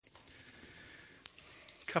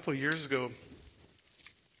couple of years ago,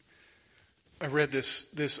 I read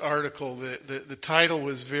this article. The title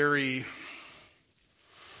was very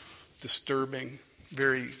disturbing,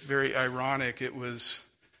 very, very ironic. The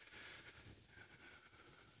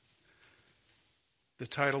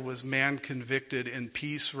title was "Man Convicted in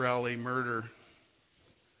Peace Rally Murder."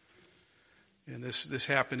 And this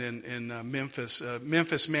happened in Memphis. A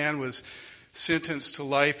Memphis man was sentenced to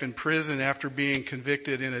life in prison after being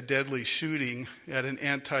convicted in a deadly shooting at an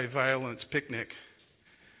anti-violence picnic.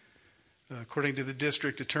 According to the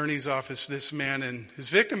district attorney's office, this man and his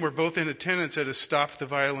victim were both in attendance at a Stop the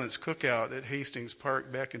Violence cookout at Hastings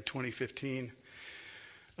Park back in 2015.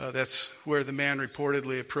 That's where the man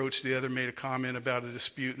reportedly approached the other, made a comment about a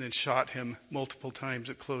dispute, and then shot him multiple times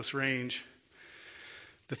at close range.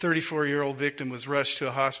 The 34-year-old victim was rushed to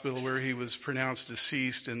a hospital where he was pronounced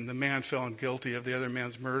deceased, and the man found guilty of the other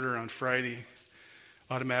man's murder on Friday,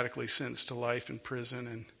 automatically sentenced to life in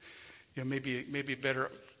prison. And maybe a better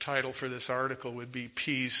title for this article would be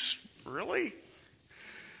 "Peace, Really?"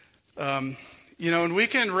 And we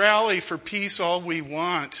can rally for peace all we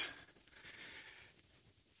want,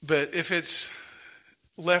 but if it's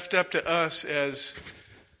left up to us as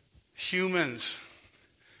humans,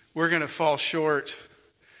 we're going to fall short.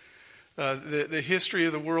 The history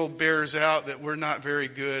of the world bears out that we're not very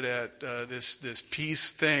good at this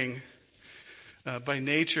peace thing. By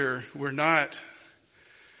nature, we're not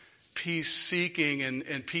peace-seeking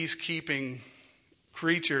and peacekeeping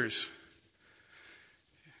creatures.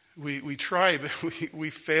 We try, but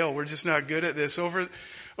we fail. We're just not good at this. Over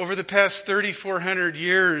the past 3,400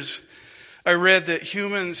 years, I read that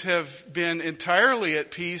humans have been entirely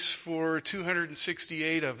at peace for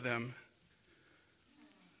 268 of them.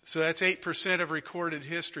 So that's 8% of recorded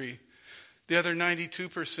history. The other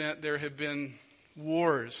 92%, there have been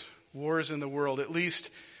wars in the world. At least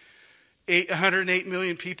 108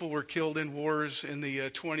 million people were killed in wars in the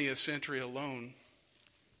 20th century alone.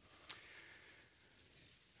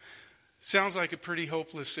 Sounds like a pretty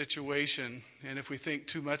hopeless situation, and if we think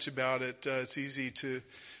too much about it, it's easy to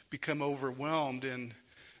become overwhelmed and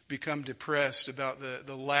become depressed about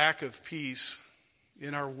the lack of peace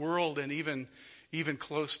in our world and even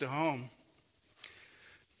close to home.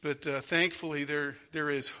 But thankfully, there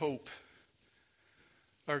is hope.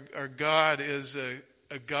 Our God is a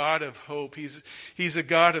God of hope. He's a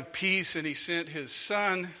God of peace, and He sent His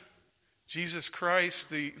Son, Jesus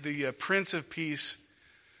Christ, the Prince of Peace,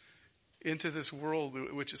 into this world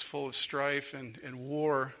which is full of strife and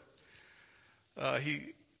war.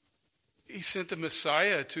 He sent the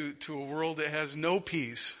Messiah to a world that has no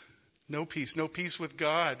peace. No peace with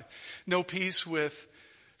God, no peace with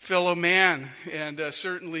fellow man, and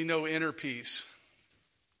certainly no inner peace.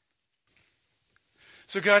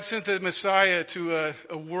 So God sent the Messiah to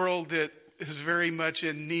a world that is very much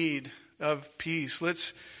in need of peace.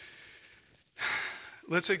 Let's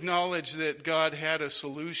acknowledge that God had a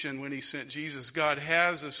solution when He sent Jesus. God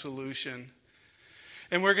has a solution.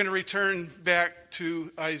 And we're going to return back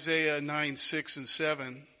to Isaiah 9, 6, and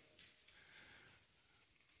 7.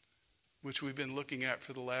 Which we've been looking at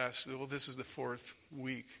for this is the fourth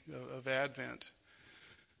week of Advent.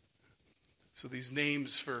 So these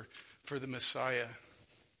names for the Messiah.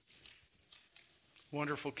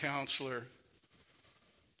 Wonderful Counselor.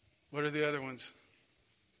 What are the other ones?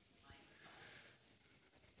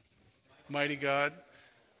 Mighty God,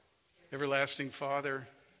 Everlasting Father,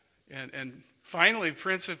 and finally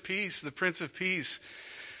Prince of Peace, the Prince of Peace.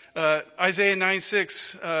 Isaiah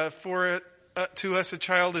 9:6, for to us a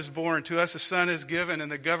child is born, to us a son is given,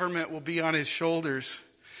 and the government will be on His shoulders.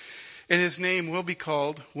 And His name will be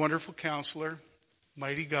called Wonderful Counselor,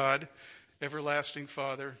 Mighty God, Everlasting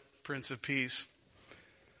Father, Prince of Peace.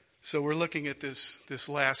 So we're looking at this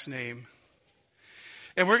last name.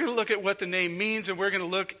 And we're going to look at what the name means, and we're going to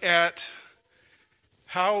look at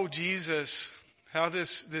how this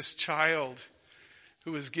child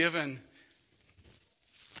who was given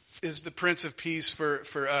is the Prince of Peace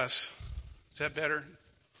for us. Is that better?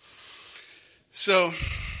 So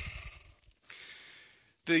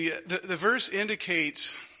the verse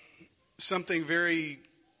indicates something very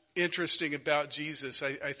interesting about Jesus.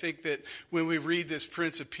 I think that when we read this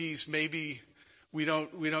Prince of Peace, maybe we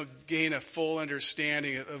don't gain a full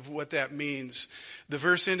understanding of what that means. The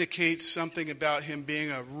verse indicates something about Him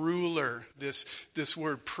being a ruler. This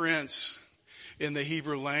word prince in the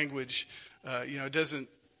Hebrew language, it doesn't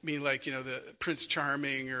mean like, the Prince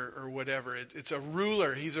Charming or whatever. It's a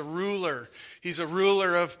ruler. He's a ruler. He's a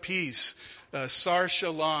ruler of peace. Sar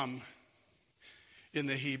Shalom in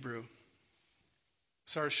the Hebrew.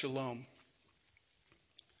 Sar Shalom.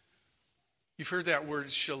 You've heard that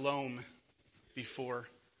word shalom before.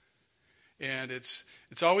 And it's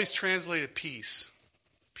always translated peace.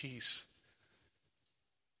 Peace.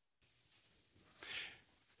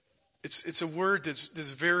 It's a word that's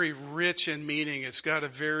very rich in meaning. It's got a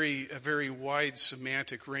very wide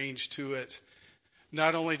semantic range to it.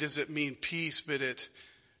 Not only does it mean peace, but it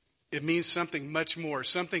means something much more,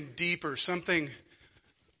 something deeper, something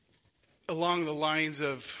along the lines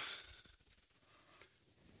of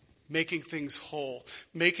making things whole,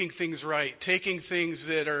 making things right, taking things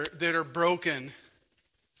that are broken,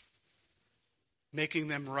 making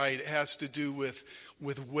them right. It has to do with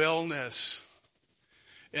wellness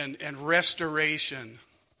and restoration.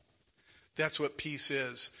 That's what peace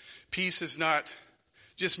is. Peace is not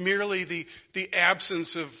just merely the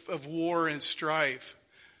absence of war and strife,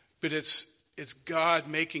 but it's God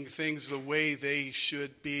making things the way they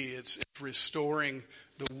should be. It's restoring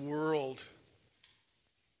the world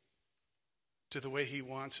to the way He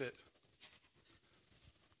wants it.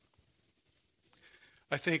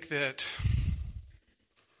 I think that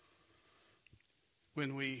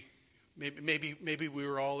when maybe we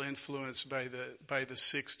were all influenced by the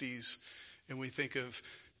 60s, and we think of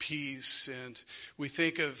peace, and we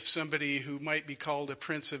think of somebody who might be called a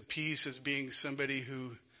Prince of Peace as being somebody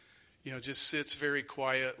who, just sits very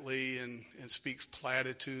quietly and speaks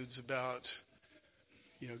platitudes about,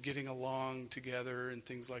 getting along together and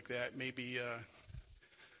things like that. Maybe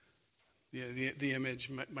the image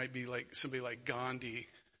might be like somebody like Gandhi,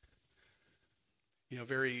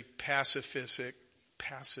 very pacifistic.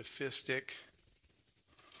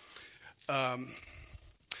 But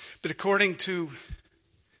according to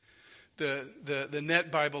the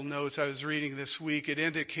Net Bible notes I was reading this week, it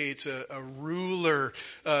indicates a ruler,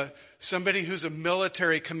 somebody who's a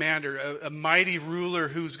military commander, a mighty ruler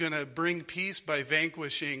who's going to bring peace by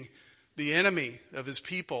vanquishing the enemy of his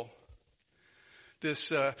people.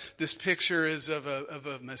 This picture is of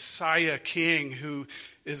a Messiah king who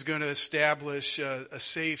is going to establish a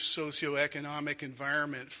safe socioeconomic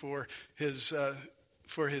environment for his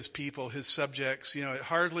people, his subjects. It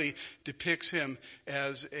hardly depicts him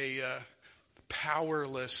as a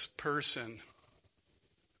powerless person.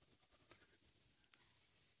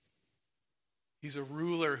 He's a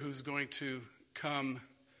ruler who's going to come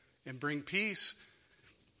and bring peace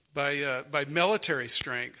by military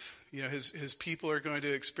strength. His people are going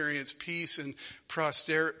to experience peace and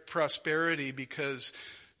prosperity because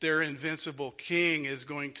their invincible king is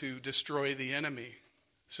going to destroy the enemy.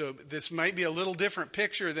 So this might be a little different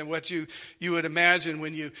picture than what you would imagine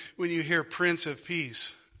when you hear Prince of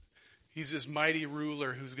Peace. He's this mighty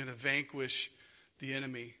ruler who's going to vanquish the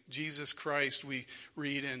enemy. Jesus Christ, we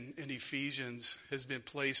read in Ephesians, has been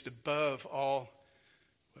placed above all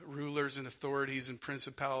rulers and authorities and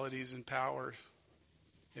principalities and powers.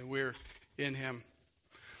 And we're in Him.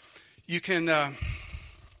 You can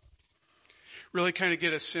really kind of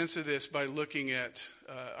get a sense of this by looking at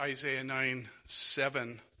Isaiah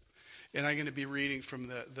 9:7. And I'm going to be reading from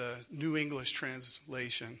the New English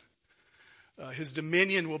translation. His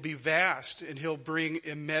dominion will be vast, and He'll bring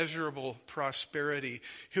immeasurable prosperity.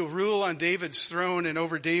 He'll rule on David's throne and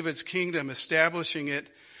over David's kingdom, establishing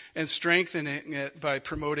it and strengthening it by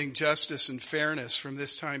promoting justice and fairness from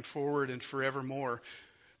this time forward and forevermore.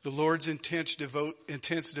 The Lord's intense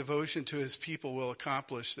devotion to His people will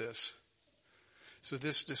accomplish this. So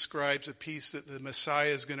this describes a peace that the Messiah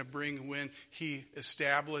is going to bring when He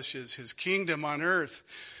establishes His kingdom on earth.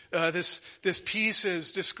 This peace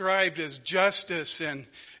is described as justice and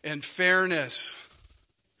fairness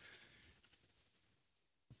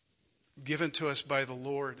given to us by the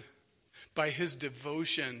Lord, by His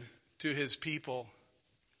devotion to His people.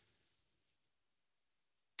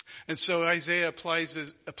 And so Isaiah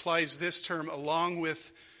applies this term along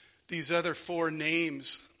with these other four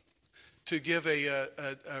names to give a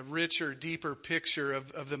richer, deeper picture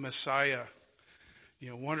of the Messiah.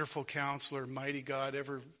 Wonderful Counselor, Mighty God,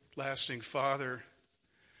 Everlasting Father.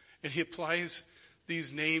 And He applies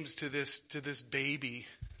these names to this baby.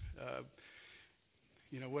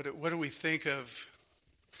 What do we think of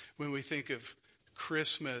when we think of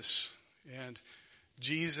Christmas and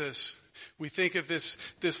Jesus? We think of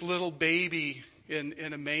this little baby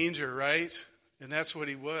in a manger, right? And that's what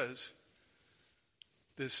He was.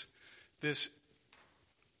 This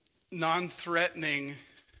non-threatening,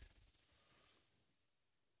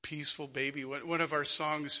 peaceful baby. One of our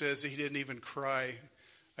songs says that He didn't even cry.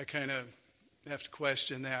 I kind of have to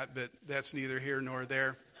question that, but that's neither here nor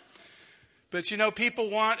there. But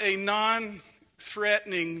people want a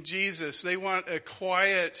non-threatening Jesus. They want a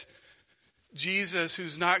quiet Jesus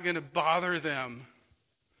who's not going to bother them.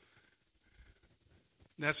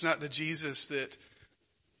 That's not the Jesus that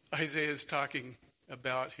Isaiah is talking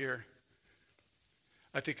about here.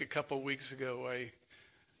 I think a couple of weeks ago I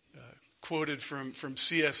quoted from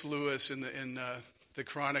C.S. Lewis in the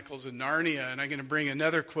Chronicles of Narnia, and I'm going to bring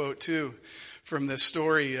another quote too from this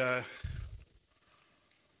story.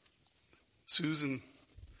 Susan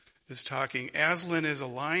is talking. Aslan is a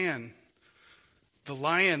lion,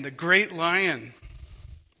 the great lion.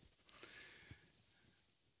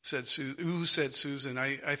 Said Susan.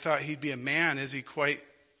 I thought he'd be a man. Is he quite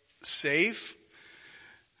safe?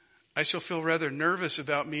 I shall feel rather nervous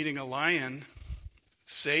about meeting a lion.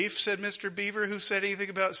 Safe, said Mr. Beaver. Who said anything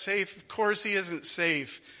about safe? Of course he isn't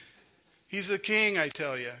safe. He's the king, I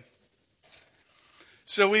tell you.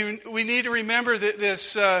 So we need to remember that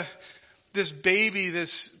this baby,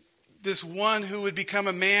 this one who would become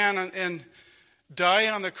a man and die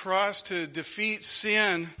on the cross to defeat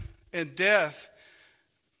sin and death,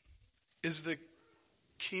 is the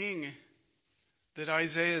king that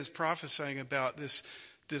Isaiah is prophesying about, this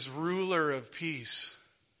ruler of peace,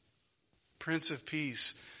 Prince of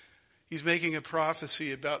Peace. He's making a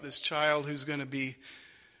prophecy about this child who's going to be,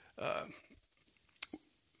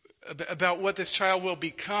 about what this child will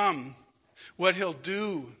become, what he'll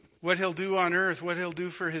do on earth, what he'll do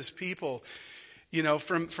for his people. You know,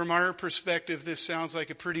 from our perspective, this sounds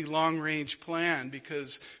like a pretty long-range plan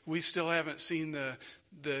because we still haven't seen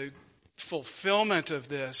the fulfillment of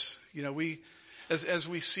this. You know, as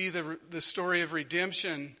we see the story of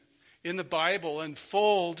redemption in the Bible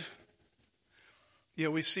unfold, you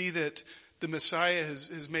know, we see that the Messiah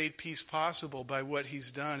has made peace possible by what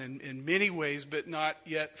he's done in many ways, but not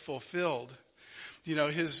yet fulfilled. You know,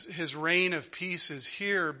 his reign of peace is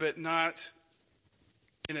here, but not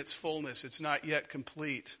in its fullness. It's not yet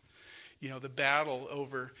complete. You know, the battle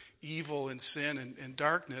over evil and sin and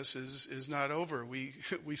darkness is not over. We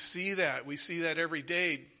see that. We see that every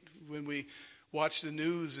day when we watch the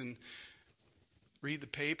news and read the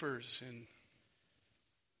papers and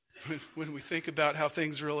when we think about how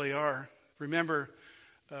things really are. Remember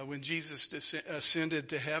when Jesus ascended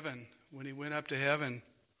to heaven, when he went up to heaven,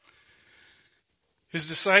 his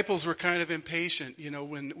disciples were kind of impatient. You know,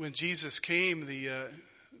 when Jesus came,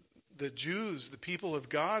 the Jews, the people of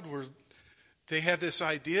God, they had this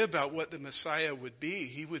idea about what the Messiah would be.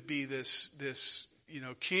 He would be this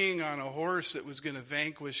king on a horse that was going to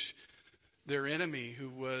vanquish their enemy, who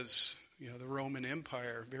was, the Roman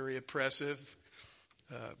Empire, very oppressive.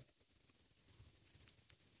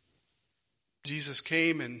 Jesus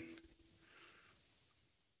came and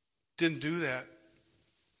didn't do that.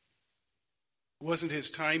 It wasn't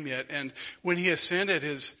his time yet. And when he ascended,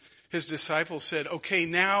 his disciples said, "Okay,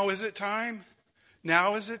 now is it time?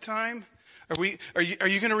 Now is it time? Are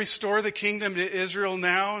you going to restore the kingdom to Israel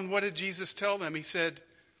now?" And what did Jesus tell them? He said,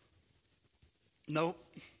 "Nope.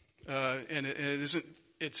 And it isn't.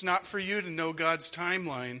 It's not for you to know God's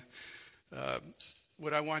timeline.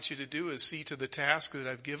 What I want you to do is see to the task that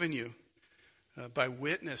I've given you by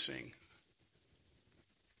witnessing,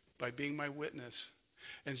 by being my witness,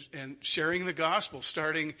 and sharing the gospel,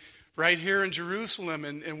 starting right here in Jerusalem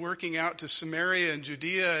and working out to Samaria and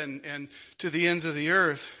Judea and to the ends of the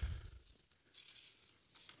earth."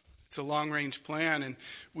 It's a long-range plan, and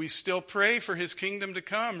we still pray for his kingdom to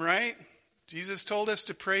come, right? Jesus told us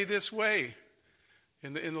to pray this way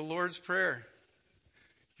in the Lord's Prayer.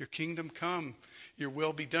 Your kingdom come, your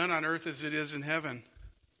will be done on earth as it is in heaven.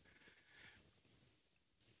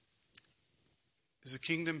 Is the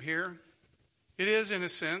kingdom here? It is in a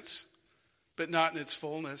sense, but not in its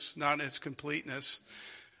fullness, not in its completeness.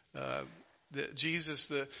 Jesus,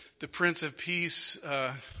 the Prince of Peace,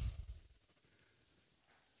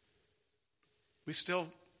 we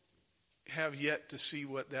still have yet to see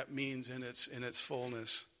what that means in its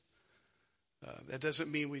fullness. That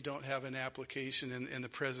doesn't mean we don't have an application in the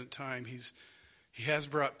present time. He has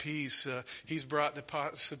brought peace. He's brought the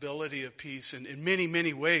possibility of peace in many,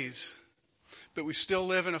 many ways. But we still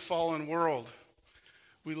live in a fallen world.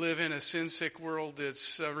 We live in a sin-sick world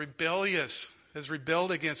that's rebellious, has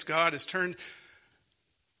rebelled against God, has turned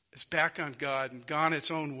its back on God and gone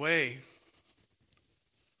its own way.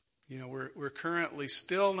 We're currently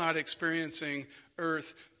still not experiencing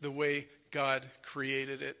earth the way God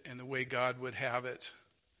created it and the way God would have it.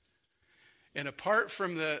 And apart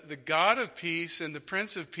from the God of peace and the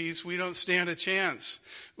Prince of Peace, we don't stand a chance.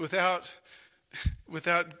 Without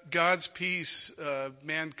God's peace,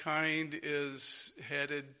 mankind is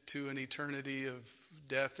headed to an eternity of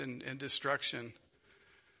death and destruction.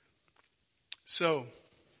 So,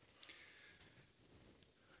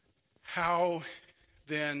 how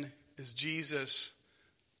then is Jesus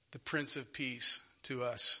the Prince of Peace to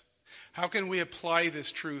us? How can we apply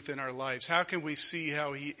this truth in our lives? How can we see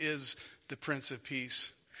how he is the Prince of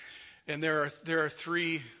Peace? And there are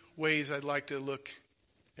three ways I'd like to look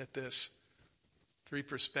at this, three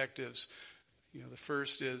perspectives. The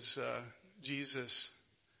first is Jesus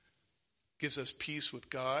gives us peace with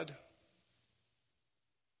God.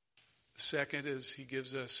 The second is he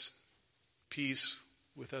gives us peace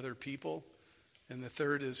with other people. And the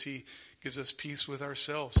third is he gives us peace with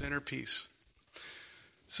ourselves, inner peace.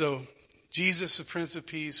 So Jesus, the Prince of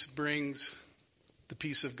Peace, brings the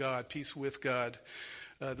peace of God, peace with God.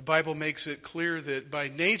 The Bible makes it clear that by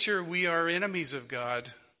nature we are enemies of God.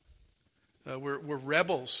 We're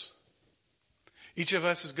rebels. Each of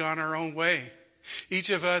us has gone our own way. Each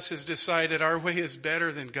of us has decided our way is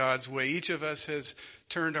better than God's way. Each of us has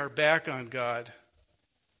turned our back on God.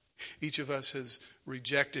 Each of us has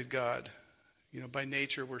rejected God. By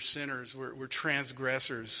nature we're sinners. We're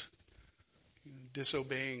transgressors.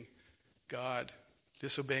 Disobeying God,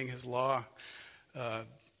 disobeying his law,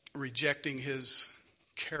 rejecting his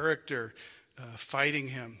character, fighting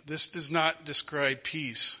him. This does not describe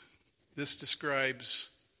peace. This describes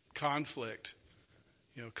conflict.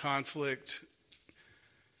 Conflict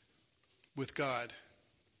with God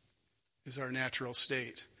is our natural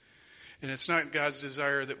state. And it's not God's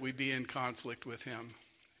desire that we be in conflict with him.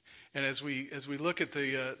 And as we look at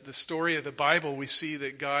the story of the Bible, we see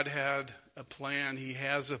that God had a plan. He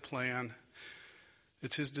has a plan.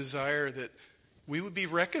 It's his desire that we would be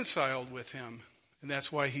reconciled with him. And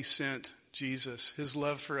that's why he sent Jesus. His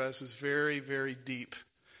love for us is very, very deep.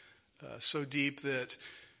 So deep that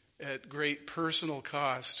at great personal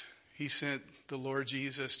cost, he sent the Lord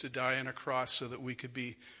Jesus to die on a cross so that we could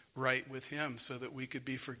be right with him, so that we could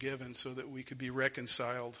be forgiven, so that we could be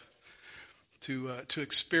reconciled, to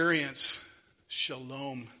experience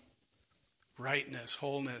shalom, rightness,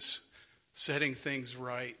 wholeness, setting things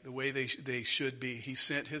right the way they should be. He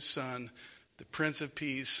sent his Son, the Prince of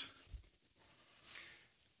Peace.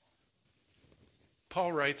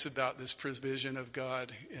 Paul writes about this provision of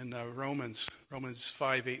God in Romans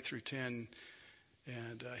 5, 8 through 10.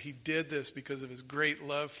 And he did this because of his great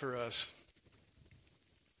love for us.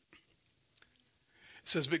 It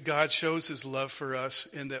says, but God shows his love for us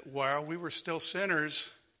in that while we were still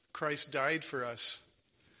sinners, Christ died for us.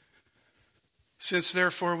 Since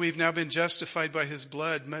therefore we've now been justified by his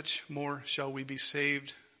blood, much more shall we be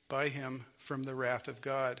saved by him from the wrath of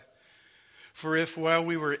God. For if while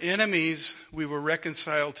we were enemies, we were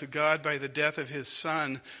reconciled to God by the death of his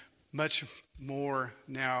Son, much more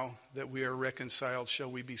now that we are reconciled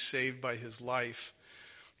shall we be saved by his life.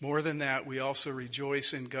 More than that, we also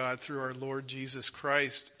rejoice in God through our Lord Jesus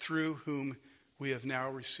Christ, through whom we have now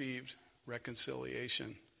received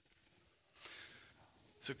reconciliation.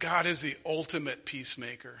 So God is the ultimate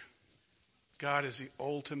peacemaker. God is the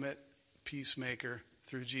ultimate peacemaker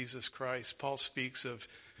through Jesus Christ. Paul speaks of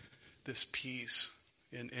this peace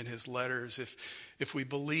in his letters. If we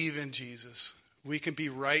believe in Jesus, we can be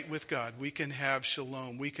right with God. We can have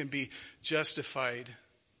shalom. We can be justified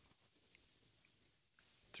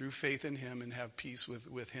through faith in him and have peace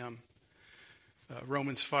with him.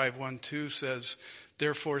 Romans 5, 1, 2 says,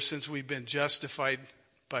 therefore, since we've been justified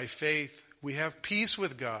by faith, we have peace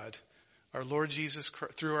with God,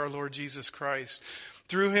 through our Lord Jesus Christ.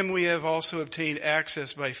 Through him we have also obtained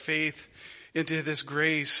access by faith into this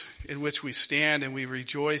grace in which we stand, and we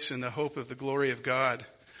rejoice in the hope of the glory of God.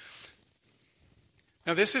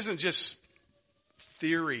 Now, this isn't just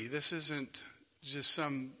theory. This isn't just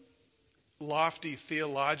some lofty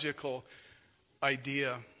theological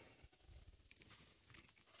idea.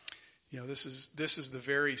 This is the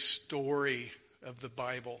very story of the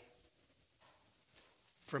Bible.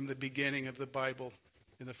 From the beginning of the Bible,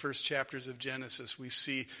 in the first chapters of Genesis, we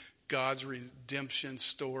see God's redemption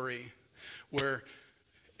story, where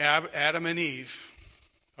Adam and Eve,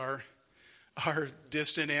 our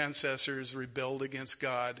distant ancestors, rebelled against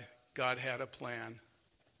God. God had a plan,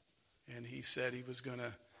 and he said he was going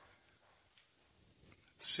to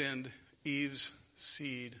send Eve's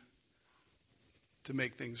seed to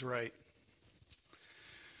make things right.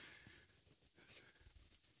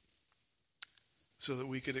 So that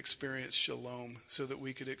we could experience shalom, so that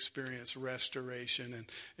we could experience restoration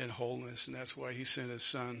and wholeness. And that's why he sent his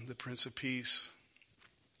Son, the Prince of Peace.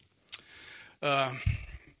 God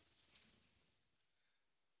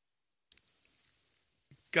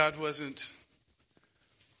wasn't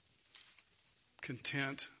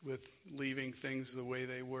content with leaving things the way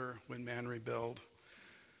they were when man rebelled.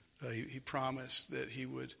 He promised that he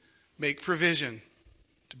would make provision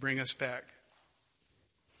to bring us back.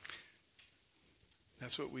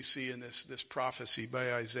 That's what we see in this prophecy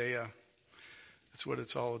by Isaiah. That's what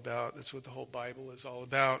it's all about. That's what the whole Bible is all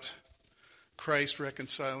about. Christ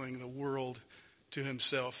reconciling the world to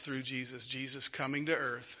himself through Jesus. Jesus coming to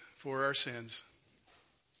earth for our sins,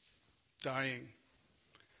 dying,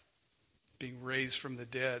 being raised from the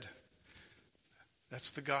dead.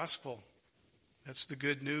 That's the gospel. That's the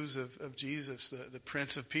good news of Jesus, the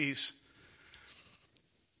Prince of Peace.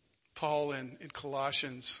 Paul in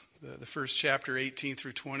Colossians, the first chapter, 18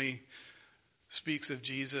 through 20, speaks of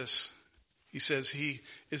Jesus. He says he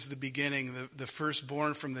is the beginning, the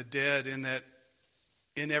firstborn from the dead, in that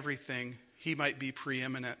in everything he might be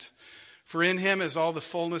preeminent. For in him is all the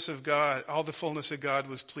fullness of God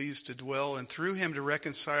was pleased to dwell, and through him to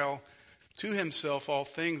reconcile to himself all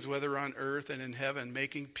things, whether on earth and in heaven,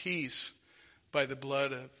 making peace by the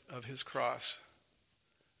blood of his cross.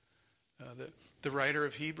 The writer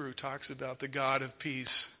of Hebrew talks about the God of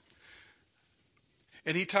peace.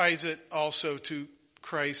 And he ties it also to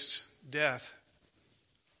Christ's death.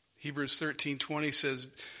 Hebrews 13:20 says,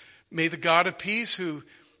 may the God of peace, who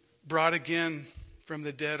brought again from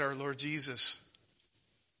the dead our Lord Jesus.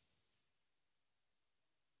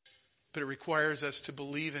 But it requires us to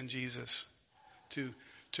believe in Jesus, to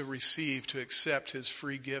receive, to accept his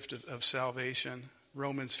free gift of salvation.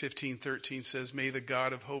 Romans 15:13 says, may the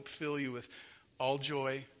God of hope fill you with all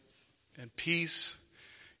joy and peace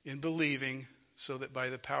in believing, so that by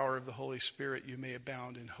the power of the Holy Spirit you may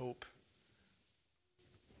abound in hope.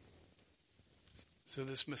 So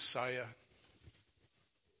this Messiah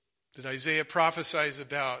that Isaiah prophesies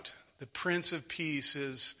about, the Prince of Peace,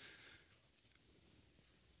 is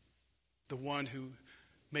the one who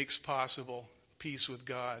makes possible peace with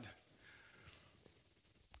God.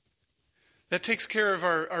 That takes care of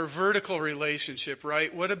our vertical relationship,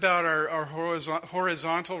 right? What about our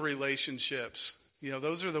horizontal relationships? You know,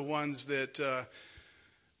 those are the ones that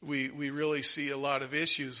we really see a lot of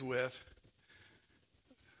issues with.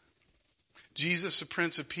 Jesus, the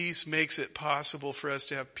Prince of Peace, makes it possible for us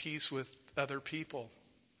to have peace with other people.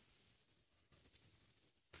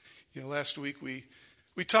 You know, last week we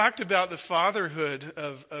talked about the fatherhood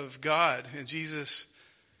of God, and Jesus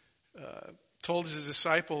told his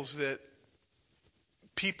disciples that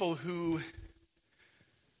people who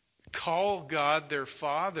call God their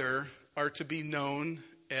Father are to be known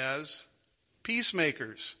as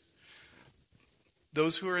peacemakers.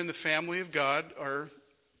 Those who are in the family of God are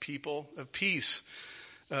people of peace.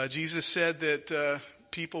 Jesus said that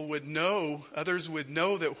people would know, others would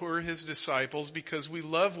know that we're his disciples because we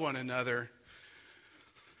love one another.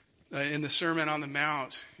 In the Sermon on the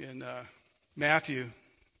Mount in Matthew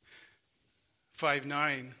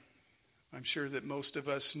 5:9, I'm sure that most of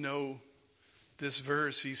us know this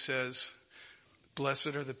verse. He says,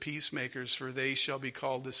 blessed are the peacemakers, for they shall be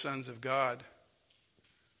called the sons of God.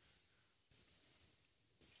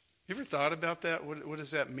 You ever thought about that? What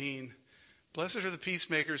does that mean? Blessed are the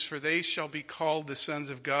peacemakers, for they shall be called the sons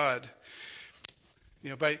of God.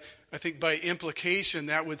 You know, I think by implication,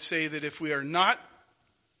 that would say that if we are not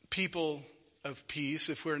people of peace,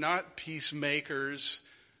 if we're not peacemakers,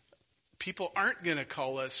 people aren't going to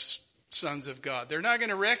call us sons of God. They're not going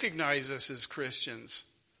to recognize us as Christians.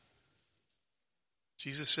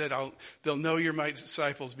 Jesus said, they'll know you're my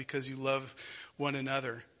disciples because you love one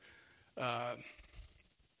another.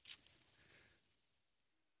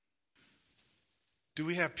 Do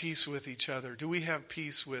we have peace with each other? Do we have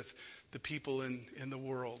peace with the people in the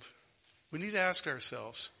world? We need to ask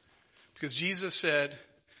ourselves. Because Jesus said,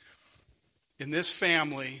 in this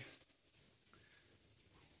family,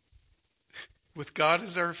 with God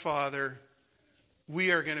as our Father,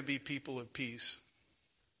 we are going to be people of peace.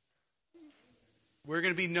 We're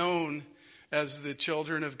going to be known as the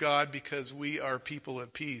children of God because we are people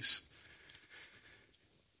of peace.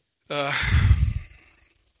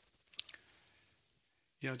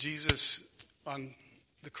 Jesus on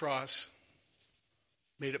the cross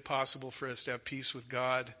made it possible for us to have peace with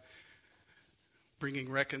God, bringing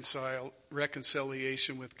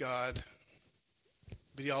reconciliation with God.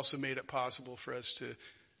 But he also made it possible for us to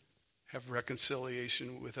have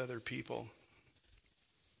reconciliation with other people.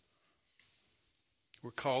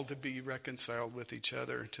 We're called to be reconciled with each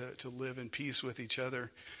other, to live in peace with each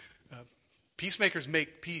other. Peacemakers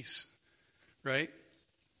make peace, right?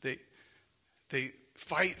 They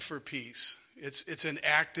fight for peace. It's an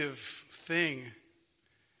active thing.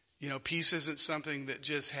 You know, peace isn't something that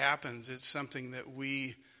just happens. It's something that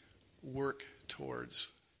we work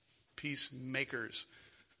towards. Peacemakers.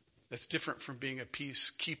 That's different from being a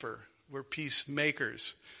peacekeeper. We're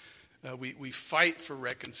peacemakers. We fight for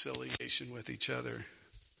reconciliation with each other.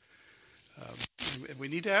 And we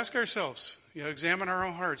need to ask ourselves, examine our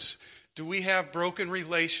own hearts. Do we have broken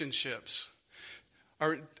relationships?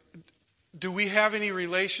 Do we have any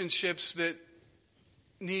relationships that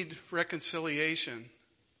need reconciliation.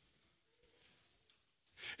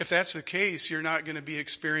 If that's the case, you're not going to be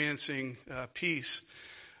experiencing peace.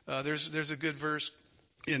 There's a good verse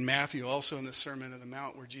in Matthew, also in the Sermon on the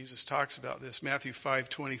Mount, where Jesus talks about this, Matthew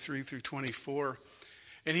 5:23 through 24.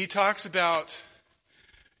 And he talks about,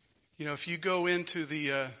 if you go into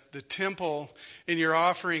the temple and you're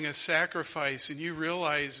offering a sacrifice and you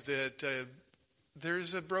realize that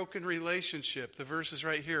there's a broken relationship. The verse is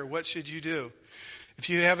right here. What should you do? If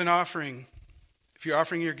you have an offering, if you're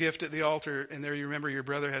offering your gift at the altar and there you remember your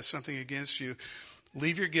brother has something against you,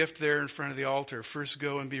 leave your gift there in front of the altar. First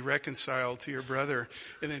go and be reconciled to your brother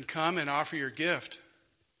and then come and offer your gift.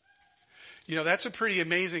 That's a pretty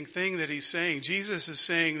amazing thing that he's saying. Jesus is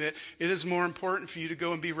saying that it is more important for you to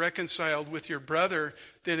go and be reconciled with your brother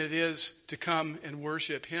than it is to come and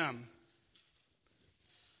worship him.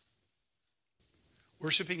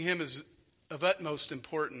 Worshiping him is of utmost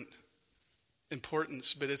importance,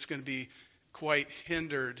 but it's going to be quite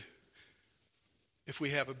hindered if we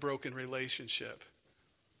have a broken relationship.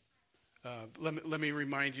 Let me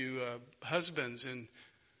remind you, husbands, in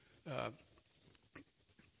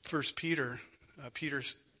 1 Peter,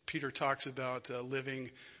 Peter talks about living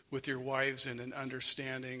with your wives in an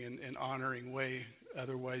understanding and honoring way.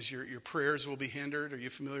 Otherwise, your prayers will be hindered. Are you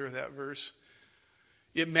familiar with that verse?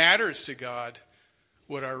 It matters to God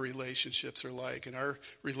what our relationships are like, and our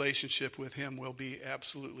relationship with him will be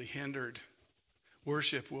absolutely hindered.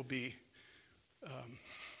 Worship will be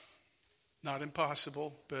not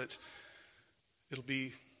impossible, but it'll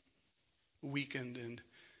be weakened and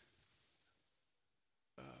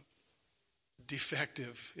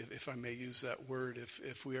defective, if I may use that word,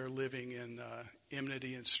 if we are living in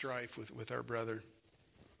enmity and strife with our brother.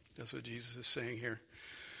 That's what Jesus is saying here.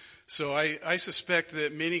 So I suspect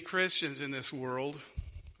that many Christians in this world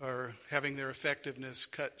are having their effectiveness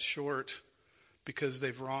cut short because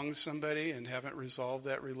they've wronged somebody and haven't resolved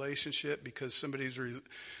that relationship, because somebody's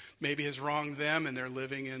maybe has wronged them and they're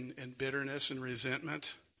living in bitterness and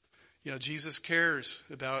resentment. Jesus cares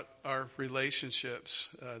about our relationships.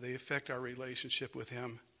 They affect our relationship with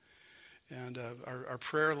him. And our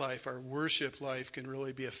prayer life, our worship life can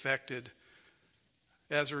really be affected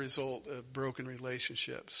as a result of broken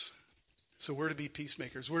relationships. So we're to be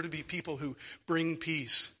peacemakers. We're to be people who bring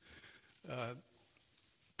peace.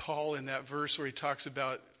 Paul, in that verse where he talks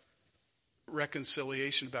about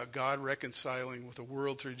reconciliation, about God reconciling with the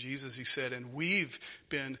world through Jesus, he said, and we've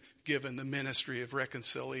been given the ministry of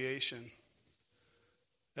reconciliation.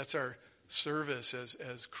 That's our service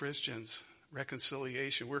as Christians,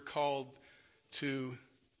 reconciliation. We're called to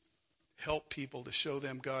help people, to show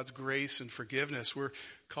them God's grace and forgiveness. We're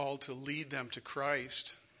called to lead them to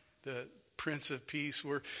Christ, the Prince of Peace.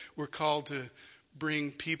 We're called to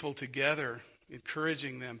bring people together,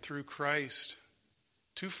 encouraging them through Christ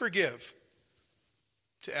to forgive,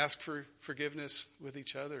 to ask for forgiveness with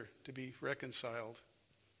each other, to be reconciled.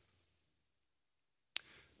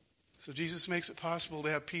 So Jesus makes it possible to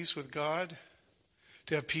have peace with God,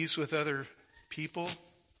 to have peace with other people.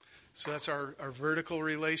 So that's our vertical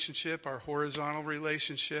relationship, our horizontal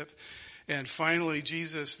relationship. And finally,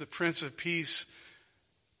 Jesus, the Prince of Peace,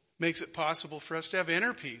 makes it possible for us to have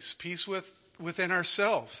inner peace, peace within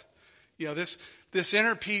ourselves. This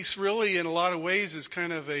inner peace really, in a lot of ways, is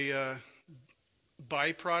kind of a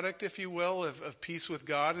byproduct, if you will, of peace with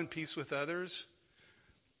God and peace with others.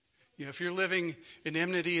 If you're living in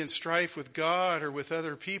enmity and strife with God or with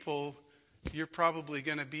other people, you're probably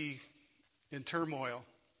going to be in turmoil,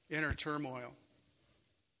 inner turmoil.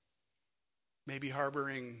 Maybe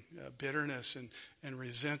harboring bitterness and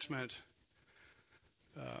resentment.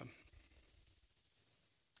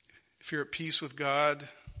 If you're at peace with God,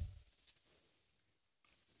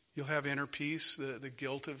 you'll have inner peace. The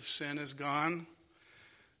guilt of sin is gone.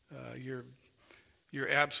 Your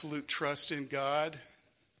absolute trust in God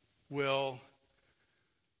will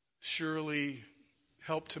surely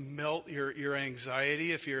help to melt your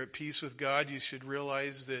anxiety. If you're at peace with God, you should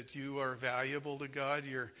realize that you are valuable to God.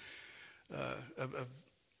 You're of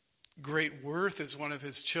great worth as one of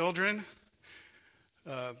his children.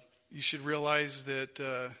 You should realize that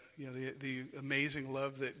the amazing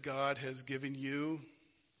love that God has given you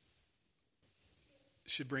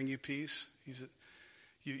should bring you peace.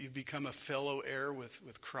 You've become a fellow heir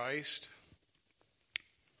with Christ.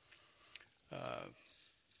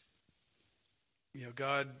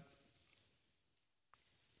 God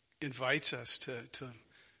invites us to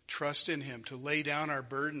trust in him, to lay down our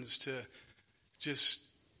burdens, to just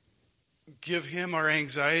give him our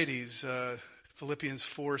anxieties. Philippians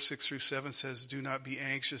 4:6-7 says, do not be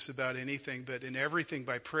anxious about anything, but in everything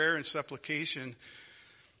by prayer and supplication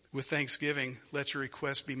With thanksgiving, let your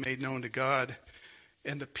requests be made known to God.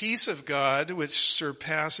 And the peace of God, which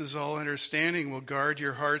surpasses all understanding, will guard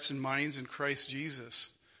your hearts and minds in Christ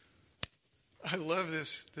Jesus. I love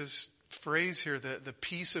this phrase here, the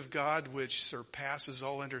peace of God, which surpasses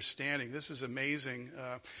all understanding. This is amazing.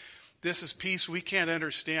 This is peace we can't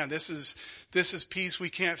understand. This is peace we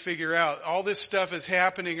can't figure out. All this stuff is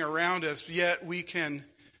happening around us, yet we can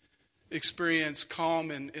experience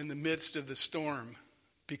calm in the midst of the storm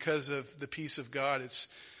because of the peace of God.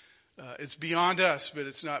 It's beyond us, but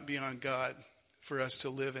it's not beyond God for us to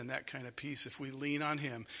live in that kind of peace. If we lean on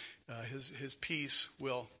him, his peace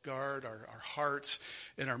will guard our hearts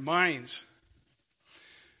and our minds.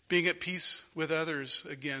 Being at peace with others,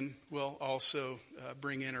 again, will also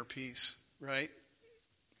bring inner peace, right?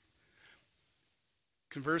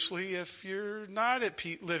 Conversely, if you're not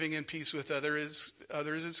living in peace with others,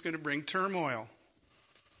 it's going to bring turmoil.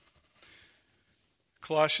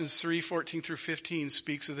 Colossians 3:14 through 15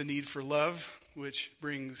 speaks of the need for love, which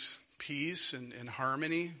brings peace and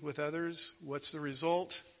harmony with others. What's the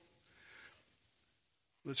result?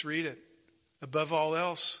 Let's read it. Above all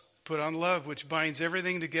else, put on love, which binds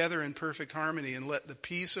everything together in perfect harmony, and let the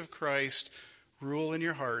peace of Christ rule in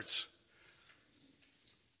your hearts,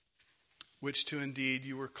 which to indeed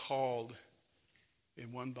you were called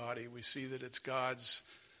in one body. We see that it's God's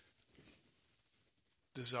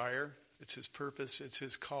desire. It's his purpose. It's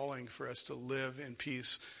his calling for us to live in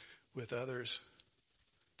peace with others,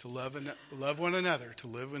 to love one another, to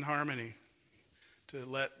live in harmony, to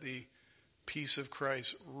let the peace of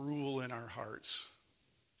Christ rule in our hearts.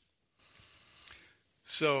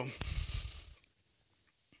 So,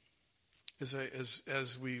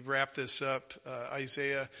 as we wrap this up,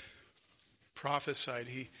 Isaiah prophesied.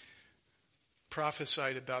 He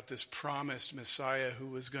prophesied about this promised Messiah who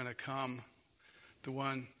was going to come, the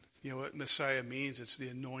one. You know what Messiah means? It's the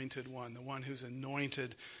anointed one, the one who's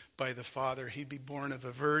anointed by the Father. He'd be born of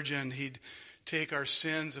a virgin. He'd take our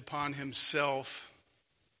sins upon himself.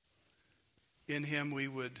 In him we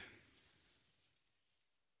would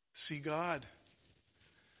see God.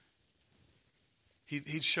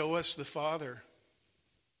 He'd show us the Father.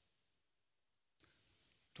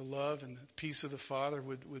 The love and the peace of the Father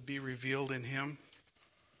would be revealed in him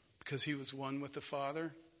because he was one with the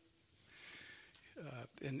Father.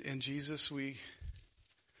 In Jesus, we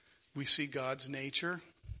see God's nature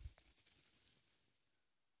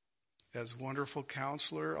as wonderful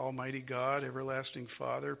counselor, almighty God, everlasting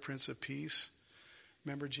Father, Prince of Peace.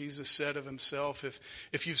 Remember, Jesus said of himself,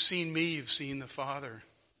 if you've seen me, you've seen the Father.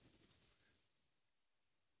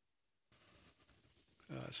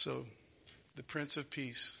 So the Prince of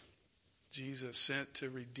Peace, Jesus, sent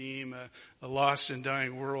to redeem a lost and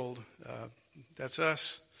dying world. That's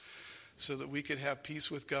us. So that we could have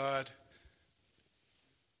peace with God,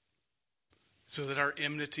 so that our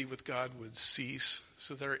enmity with God would cease,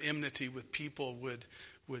 so that our enmity with people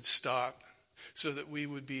would stop, so that we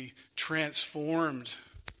would be transformed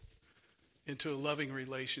into a loving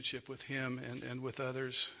relationship with him and with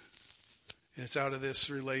others. And it's out of this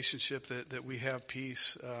relationship that we have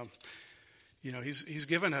peace. He's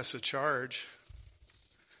given us a charge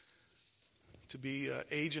to be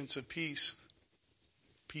agents of peace.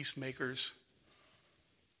 Peacemakers.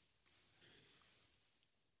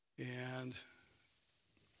 And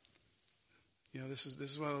this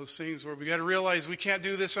is one of those things where we got to realize we can't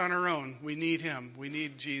do this on our own. We need him. We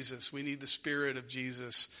need Jesus. We need the Spirit of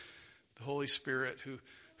Jesus, the Holy Spirit who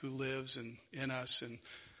lives in us and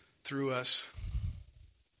through us.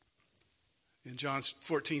 In John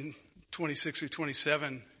 14:26 through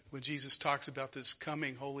 27, when Jesus talks about this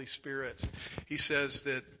coming Holy Spirit, he says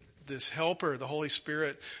that this helper, the Holy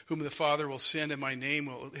Spirit, whom the Father will send in my name,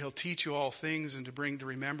 he'll teach you all things and to bring to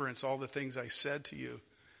remembrance all the things I said to you.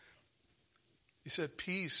 He said,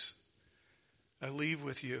 peace I leave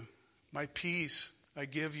with you. My peace I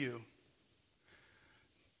give you.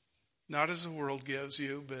 Not as the world gives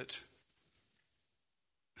you, but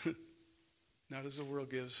not as the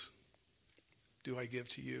world gives, do I give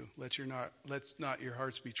to you. Let not your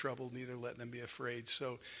hearts be troubled, neither let them be afraid.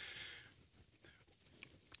 So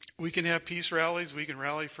we can have peace rallies. We can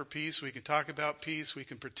rally for peace. We can talk about peace. We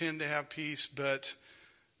can pretend to have peace, but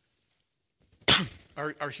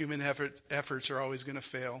our human efforts are always going to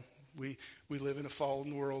fail. We live in a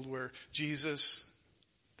fallen world where Jesus,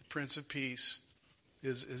 the Prince of Peace,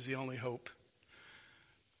 is the only hope.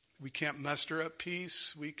 We can't muster up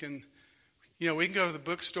peace. We can go to the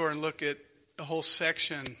bookstore and look at a whole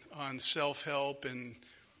section on self-help and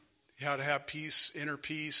how to have peace, inner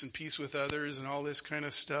peace, and peace with others, and all this kind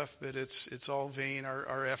of stuff. But it's all vain.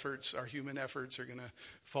 Our efforts, our human efforts, are going to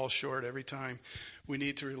fall short every time. We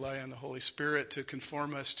need to rely on the Holy Spirit to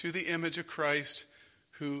conform us to the image of Christ,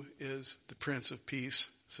 who is the Prince of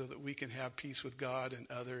Peace, so that we can have peace with God and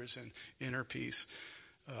others and inner peace.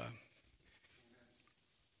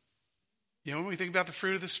 When we think about the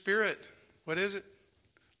fruit of the Spirit, what is it?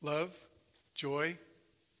 Love, joy,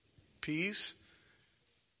 peace.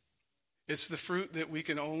 It's the fruit that we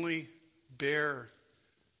can only bear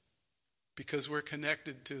because we're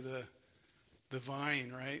connected to the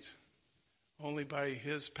vine, right? Only by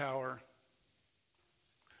His power,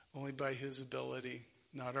 only by His ability,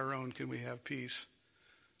 not our own, can we have peace.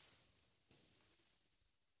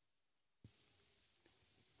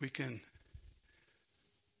 We can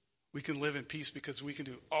live in peace because we can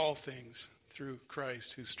do all things through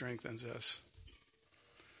Christ who strengthens us.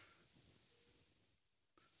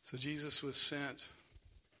 So Jesus was sent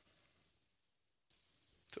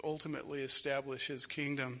to ultimately establish His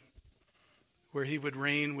kingdom, where He would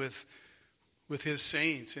reign with His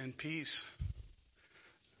saints in peace.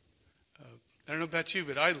 I don't know about you,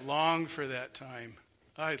 but I long for that time.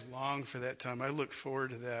 I long for that time. I look forward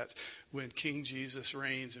to that, when King Jesus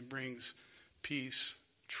reigns and brings peace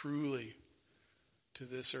truly to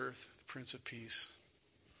this earth, the Prince of Peace.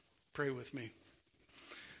 Pray with me.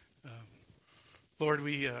 Lord,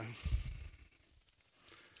 we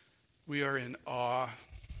are in awe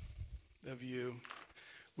of You.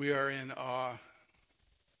 We are in awe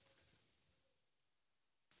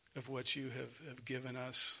of what You have given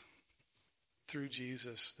us through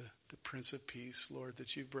Jesus, the Prince of Peace, Lord,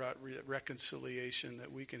 that You brought reconciliation,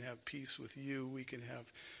 that we can have peace with You, we can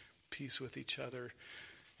have peace with each other,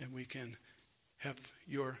 and we can have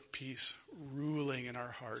Your peace ruling in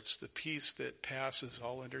our hearts, the peace that passes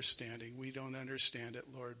all understanding. We don't understand it,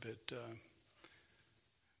 Lord, but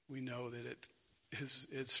we know that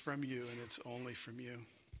it's from You, and it's only from You.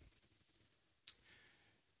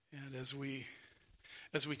 And as we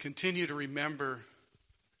continue to remember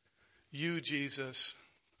You, Jesus,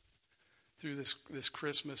 through this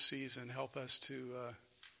Christmas season, help us to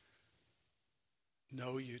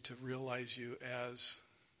know You, to realize You as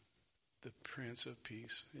the Prince of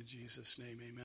Peace. In Jesus' name, amen.